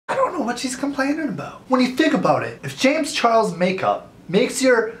know what she's complaining about. When you think about it, if James Charles makeup makes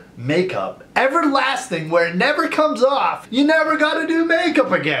your makeup everlasting where it never comes off, you never gotta do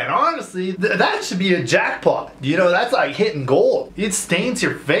makeup again. Honestly, that should be a jackpot. You know, that's like hitting gold. It stains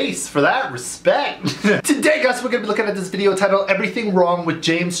your face for that respect. Today, guys, we're gonna be looking at this video titled Everything Wrong with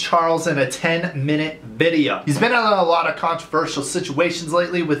James Charles in a 10-minute video. He's been in a lot of controversial situations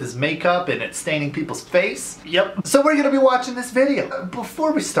lately with his makeup and it staining people's face. Yep. So we're gonna be watching this video.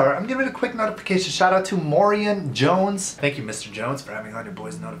 Before we start, I'm giving a quick notification shout out to Maureen Jones. Thank you, Mr. Jones, for having on your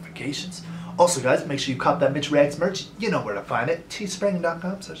boys' notifications. Also, guys, make sure you cop that Mitch Reacts merch. You know where to find it.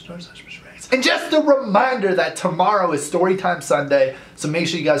 teespring.com/store/MitchReacts. And just a reminder that tomorrow is Storytime Sunday, so make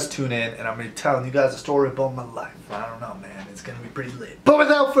sure you guys tune in, and I'm going to be telling you guys a story about my life. I don't know, man. It's going to be pretty lit. But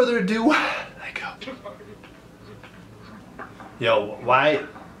without further ado, let go. Yo, why?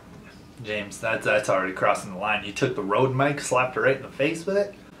 James, that's already crossing the line. You took the Rode mic, slapped her right in the face with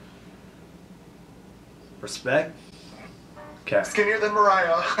it? Respect? Okay. Skinnier than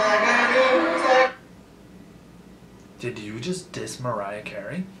Mariah. Did you just diss Mariah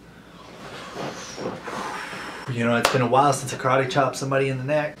Carey? You know, it's been a while since I karate chopped somebody in the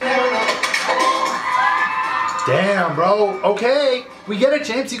neck. Damn, bro. Okay. We get it,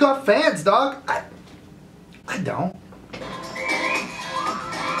 James. You got fans, dog. I don't.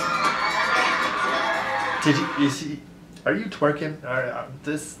 You see, are you twerking?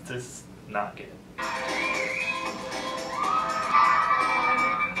 This is not good.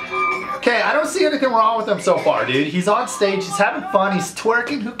 Okay, I don't see anything wrong with him so far, dude. He's on stage, he's having fun, he's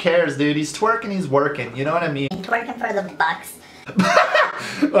twerking. Who cares, dude? He's twerking, he's working. You know what I mean? Twerking for the bucks.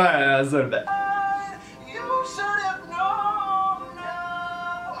 Alright, that's not bad.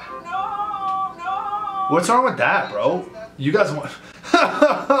 What's wrong with that, bro? You guys want... You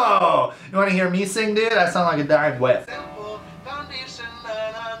want to hear me sing, dude? I sound like a dying wet.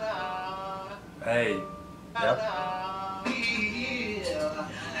 Hey. Yep.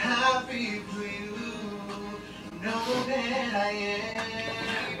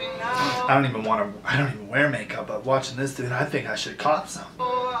 I don't even wear makeup, but watching this dude, I think I should cop some.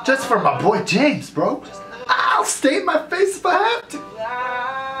 Just for my boy James, bro. I'll stain my face if I have to.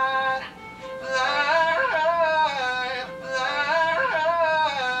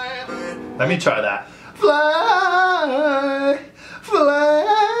 Let me try that. Fly, fly.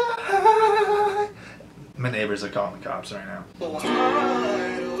 My neighbors are calling the cops right now.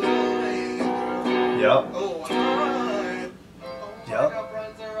 Yep. Yep.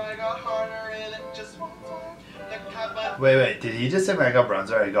 Wait, did he just say when I got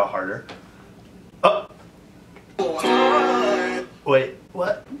bronzer, I got harder? Oh! Wait,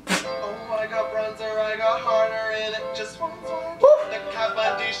 what? Oh, I got bronzer, I got harder in it just one time. The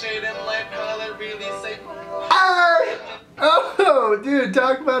Cavendish shade and light color really saved my life. Oh, dude,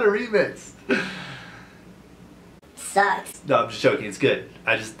 talk about a remix. Sucks. No, I'm just joking. It's good.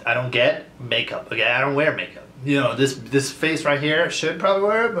 I don't get makeup. Okay, I don't wear makeup. You know, this face right here should probably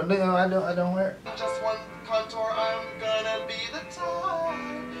wear it, but no, I don't wear it. Just one contour, I'm gonna be the type.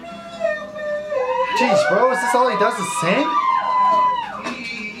 Jeez, bro, is this all he does is sing?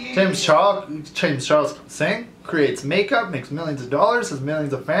 James Charles sing, creates makeup, makes millions of dollars, has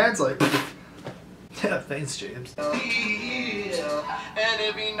millions of fans. Like, yeah, thanks, James. And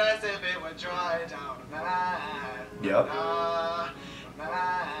it'd be nice if it would dry down. Yep.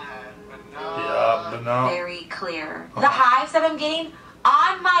 Yeah, but no. Very clear. The hives that I'm getting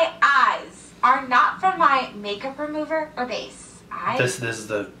on my eyes are not from my makeup remover or base. This is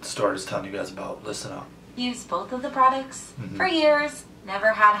the store I was telling you guys about. Listen up. Use both of the products for years.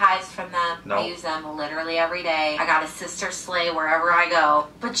 Never had hives from them. Nope. I use them literally every day. I got a sister sleigh wherever I go.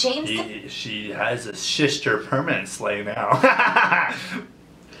 But James... She has a sister permanent sleigh now.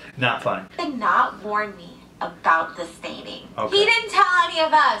 Not fun. Did not warn me about the staining. Okay. He didn't tell any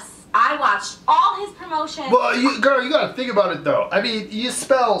of us. I watched all his promotions. Well, girl, you gotta think about it though. I mean, you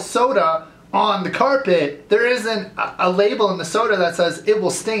spell soda on the carpet. There isn't a label in the soda that says it will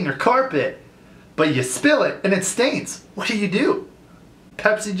stain your carpet. But you spill it and it stains. What do?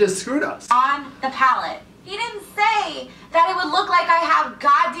 Pepsi just screwed us. On the palette. He didn't say that it would look like I have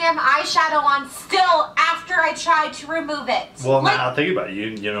goddamn eyeshadow on still after I tried to remove it. Well, like, now think about it.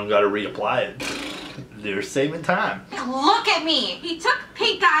 You don't gotta reapply it. You're saving time. Look at me. He took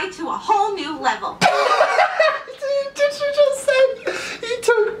pink eye to a whole new level. Did you just say he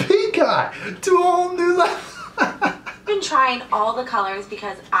took pink eye to a whole new level? I've been trying all the colors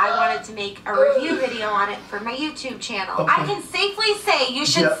because I wanted to make a review video on it for my YouTube channel. Okay. I can safely say you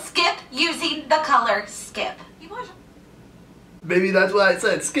should skip using the color skip. Maybe that's why I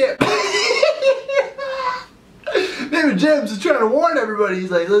said skip. Even James is trying to warn everybody.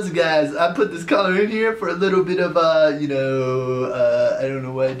 He's like, listen guys, I put this color in here for a little bit of, you know, I don't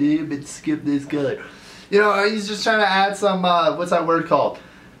know what I did, but skip this color. You know, he's just trying to add some, what's that word called?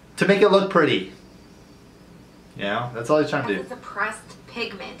 To make it look pretty. You know, that's all he's trying to do. It's a pressed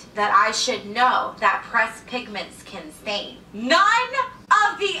pigment that I should know that pressed pigments can stain. None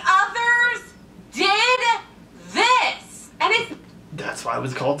of the others did this. And it's That's why it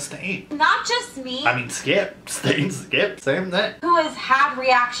was called stain. not just me. I mean, skip. Stain, skip, same thing. Who has had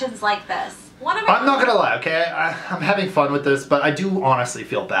reactions like this. One of my I'm not gonna lie, okay? I'm having fun with this, but I do honestly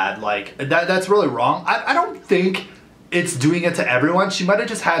feel bad. Like, that's really wrong. I don't think it's doing it to everyone. She might have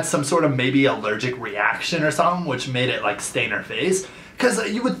just had some sort of maybe allergic reaction or something, which made it like stain her face. Because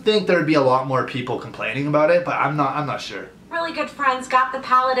you would think there'd be a lot more people complaining about it, but I'm not sure. really good friends got the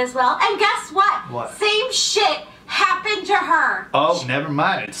palette as well. And guess what? What? Same shit happened to her. Oh, never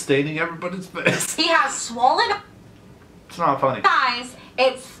mind. It's staining everybody's face. He has swollen It's not funny. eyes.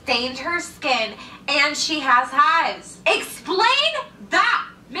 It stained her skin, and she has hives. Explain that,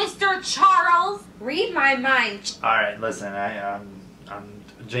 Mr. Charles. Read my mind. All right, listen. I'm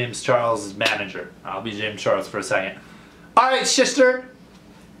James Charles' manager. I'll be James Charles for a second. All right, sister.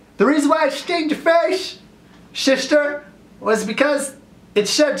 The reason why I stained your face, sister, was because it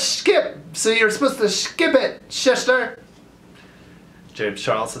said skip. So you're supposed to skip it, sister. James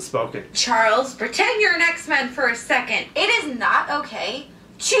Charles has spoken. Charles, pretend you're an X-Men for a second. It is not okay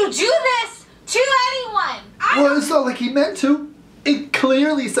to do this to anyone. Well, it's not like he meant to. It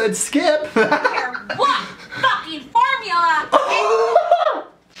clearly said skip. I don't care what fucking formula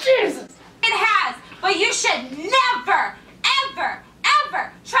Jesus. it has, but you should never, ever,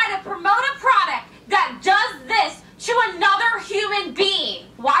 ever try to promote a product that does this to another human being.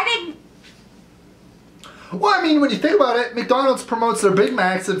 Why didn't... Well, I mean, when you think about it, McDonald's promotes their Big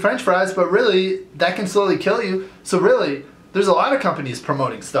Macs and French fries, but really, that can slowly kill you. So really, there's a lot of companies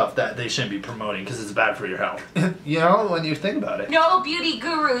promoting stuff that they shouldn't be promoting because it's bad for your health. You know, when you think about it. No beauty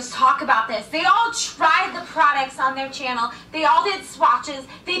gurus talk about this. They all tried the products on their channel. They all did swatches.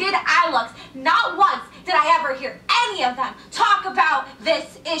 They did eye looks. Not once did I ever hear any of them talk about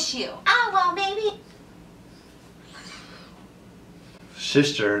this issue. Oh, well, maybe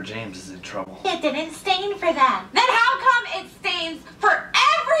Sister James is in trouble. it didn't stain for them. Then how come it stains for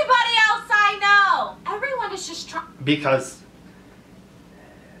everybody else I know? Everyone is just trying... Because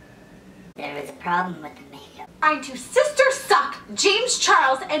There was a problem with the makeup. Trying to sister suck James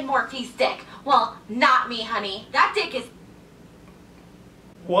Charles and Morphe's dick. Well, not me, honey. That dick is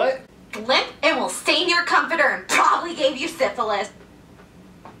what? limp and will stain your comforter and probably gave you syphilis.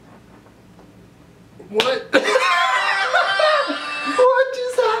 What? What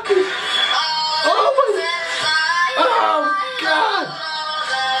just happened? Oh my! Oh God!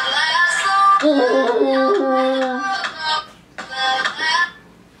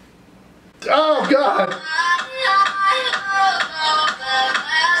 Oh God!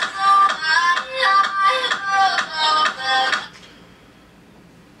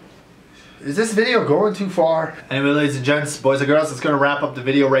 Is this video going too far? Anyway, ladies and gents, boys and girls, it's gonna wrap up the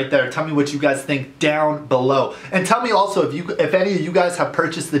video right there. Tell me what you guys think down below. And tell me also if any of you guys have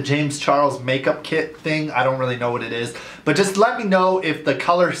purchased the James Charles makeup kit thing. I don't really know what it is. But just let me know if the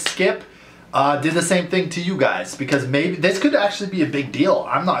color skip did the same thing to you guys. Because maybe this could actually be a big deal.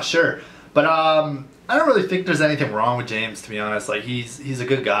 I'm not sure. But I don't really think there's anything wrong with James, to be honest. Like, he's a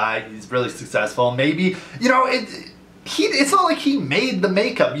good guy. He's really successful. Maybe, you know, it's not like he made the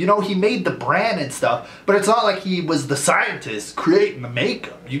makeup, you know, he made the brand and stuff, but it's not like he was the scientist creating the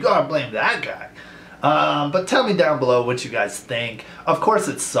makeup. You gotta blame that guy. But tell me down below what you guys think. Of course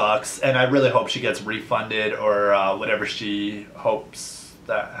it sucks, and I really hope she gets refunded or whatever she hopes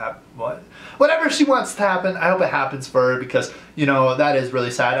that whatever she wants to happen. I hope it happens for her because, you know, that is really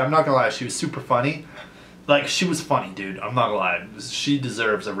sad. I'm not gonna lie, she was super funny. Like, she was funny, dude. I'm not gonna lie. She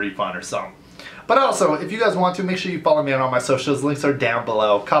deserves a refund or something. But also, if you guys want to, make sure you follow me on all my socials. Links are down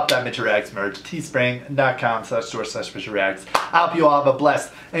below. Cop that Mitchell Reacts merch. teespring.com/store/Mitchell Reacts. I hope you all have a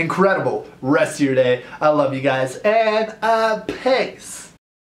blessed, incredible rest of your day. I love you guys. And peace.